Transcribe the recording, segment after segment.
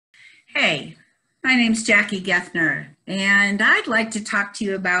Hi, my name's Jackie Gethner, and I'd like to talk to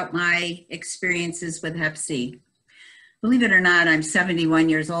you about my experiences with Hep C. Believe it or not, I'm 71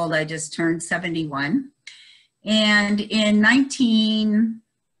 years old. I just turned 71. And in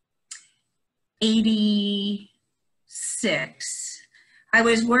 1986, I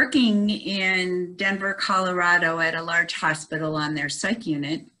was working in Denver, Colorado at a large hospital on their psych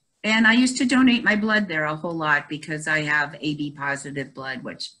unit. And I used to donate my blood there a whole lot because I have AB positive blood,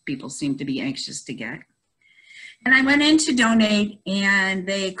 which people seem to be anxious to get. And I went in to donate, and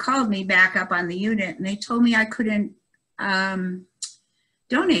they called me back up on the unit, and they told me I couldn't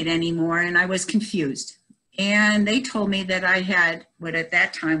donate anymore, and I was confused. And they told me that I had what at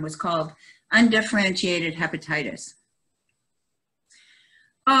that time was called undifferentiated hepatitis.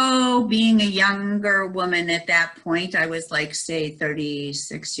 Oh, being a younger woman at that point, I was like, say,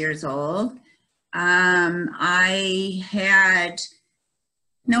 36 years old. I had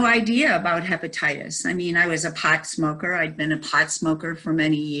no idea about hepatitis. I mean, I was a pot smoker. I'd been a pot smoker for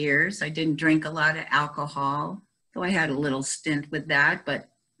many years. I didn't drink a lot of alcohol, though I had a little stint with that,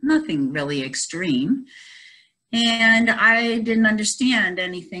 but nothing really extreme. And I didn't understand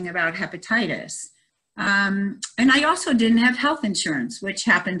anything about hepatitis. And I also didn't have health insurance, which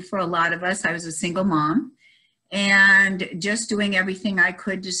happened for a lot of us. I was a single mom and just doing everything I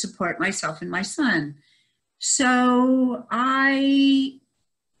could to support myself and my son. So I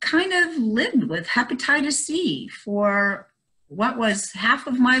kind of lived with hepatitis C for what was half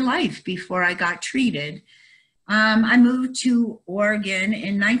of my life before I got treated. I moved to Oregon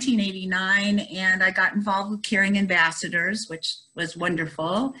in 1989, and I got involved with Caring Ambassadors, which was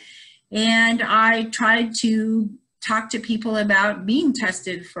wonderful. And I tried to talk to people about being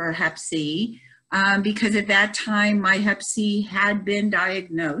tested for Hep C because at that time my Hep C had been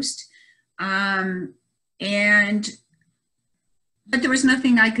diagnosed. But there was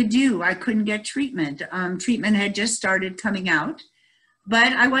nothing I could do. I couldn't get treatment. Treatment had just started coming out,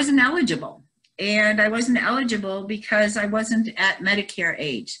 but I wasn't eligible. And I wasn't eligible because I wasn't at Medicare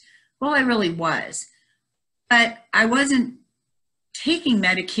age. Well, I really was, but I wasn't taking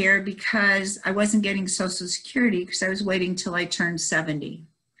Medicare because I wasn't getting Social Security because I was waiting till I turned 70.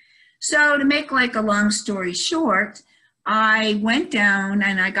 So to make like a long story short, I went down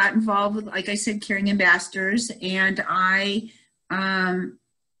and I got involved with, like I said, Caring Ambassadors, and I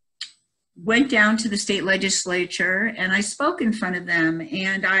went down to the state legislature and I spoke in front of them,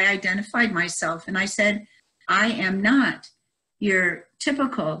 and I identified myself and I said, I am not your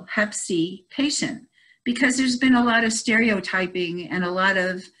typical Hep C patient, because there's been a lot of stereotyping and a lot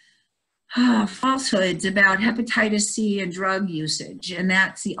of falsehoods about hepatitis C and drug usage, and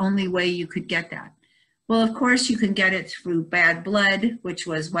that's the only way you could get that. Well, of course, you can get it through bad blood, which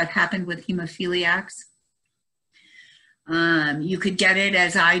was what happened with hemophiliacs. You could get it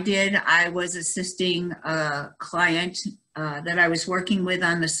as I did. I was assisting a client that I was working with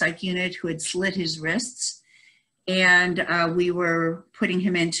on the psych unit who had slit his wrists. And we were putting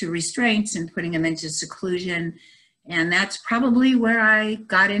him into restraints and putting him into seclusion. And that's probably where I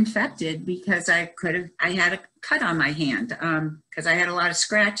got infected, because I had a cut on my hand because I had a lot of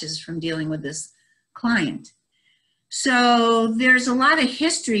scratches from dealing with this client. So there's a lot of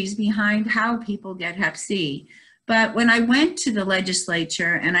histories behind how people get Hep C. But when I went to the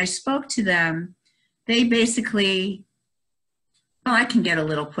legislature and I spoke to them, they basically, well, I can get a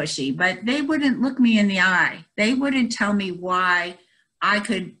little pushy, but they wouldn't look me in the eye. They wouldn't tell me why I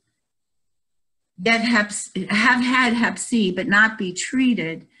could have had Hep C but not be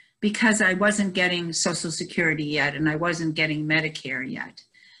treated because I wasn't getting Social Security yet and I wasn't getting Medicare yet,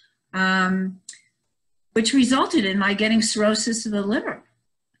 which resulted in my getting cirrhosis of the liver.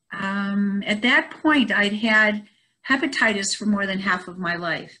 At that point, I'd had hepatitis for more than half of my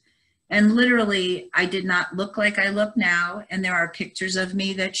life. And literally, I did not look like I look now, and there are pictures of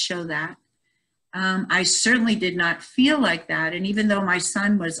me that show that. I certainly did not feel like that, and even though my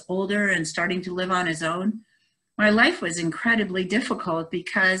son was older and starting to live on his own, my life was incredibly difficult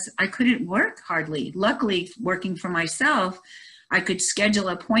because I couldn't work hardly. Luckily, working for myself, I could schedule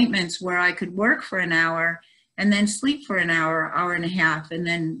appointments where I could work for an hour and then sleep for an hour, hour and a half, and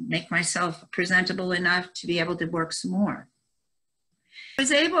then make myself presentable enough to be able to work some more. I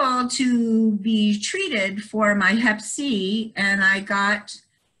was able to be treated for my Hep C, and I got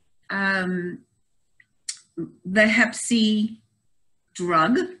the Hep C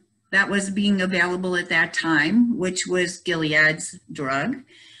drug that was being available at that time, which was Gilead's drug.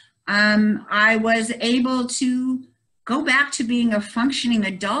 I was able to go back to being a functioning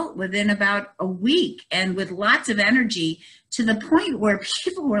adult within about a week and with lots of energy, to the point where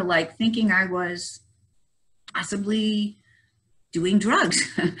people were like thinking I was possibly doing drugs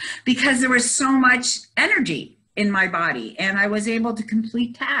because there was so much energy in my body, and I was able to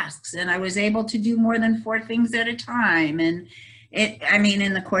complete tasks, and I was able to do more than 4 things at a time. And I mean,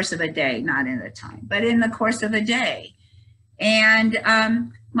 in the course of a day, not in a time, but in the course of a day. And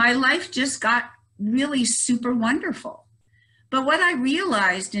my life just got really super wonderful. But what I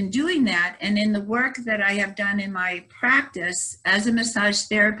realized in doing that, and in the work that I have done in my practice as a massage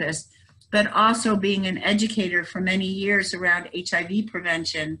therapist, but also being an educator for many years around HIV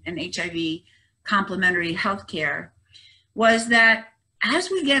prevention and HIV complementary healthcare, was that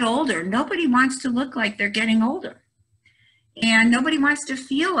as we get older, nobody wants to look like they're getting older. And nobody wants to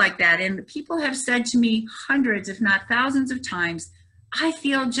feel like that. And people have said to me hundreds, if not thousands of times, I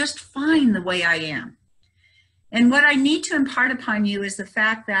feel just fine the way I am. And what I need to impart upon you is the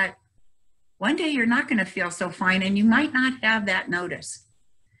fact that one day you're not going to feel so fine, and you might not have that notice.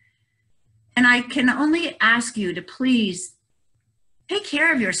 And I can only ask you to please take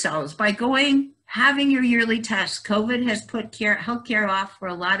care of yourselves by going, having your yearly tests. COVID has put healthcare off for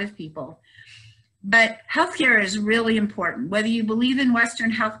a lot of people. But healthcare is really important. Whether you believe in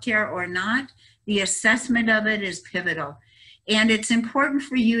Western healthcare or not, the assessment of it is pivotal. And it's important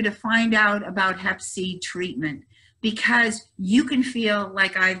for you to find out about Hep C treatment, because you can feel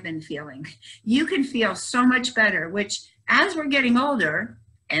like I've been feeling. You can feel so much better, which as we're getting older,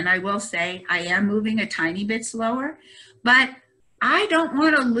 and I will say I am moving a tiny bit slower, but I don't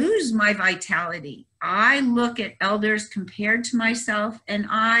want to lose my vitality. I look at elders compared to myself, and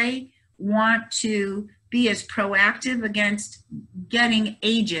I want to be as proactive against getting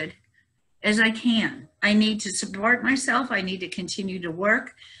aged as I can. I need to support myself. I need to continue to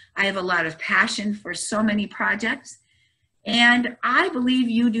work. I have a lot of passion for so many projects, and I believe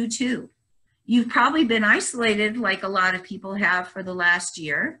you do too. You've probably been isolated like a lot of people have for the last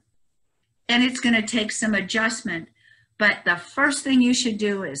year, and it's going to take some adjustment. But the first thing you should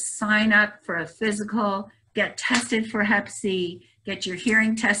do is sign up for a physical, get tested for Hep C, get your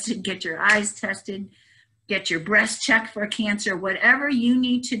hearing tested, get your eyes tested, get your breast checked for cancer, whatever you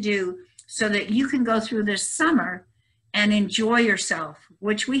need to do so that you can go through this summer and enjoy yourself,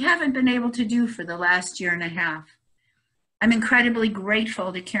 which we haven't been able to do for the last year and a half. I'm incredibly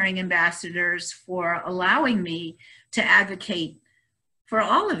grateful to Caring Ambassadors for allowing me to advocate for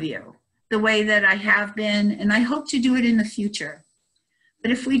all of you the way that I have been, and I hope to do it in the future.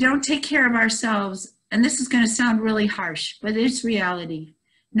 But if we don't take care of ourselves, and this is going to sound really harsh, but it's reality,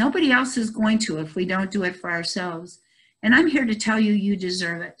 nobody else is going to if we don't do it for ourselves. And I'm here to tell you, you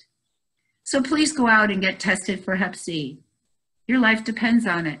deserve it. So please go out and get tested for Hep C. Your life depends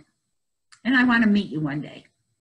on it. And I want to meet you one day.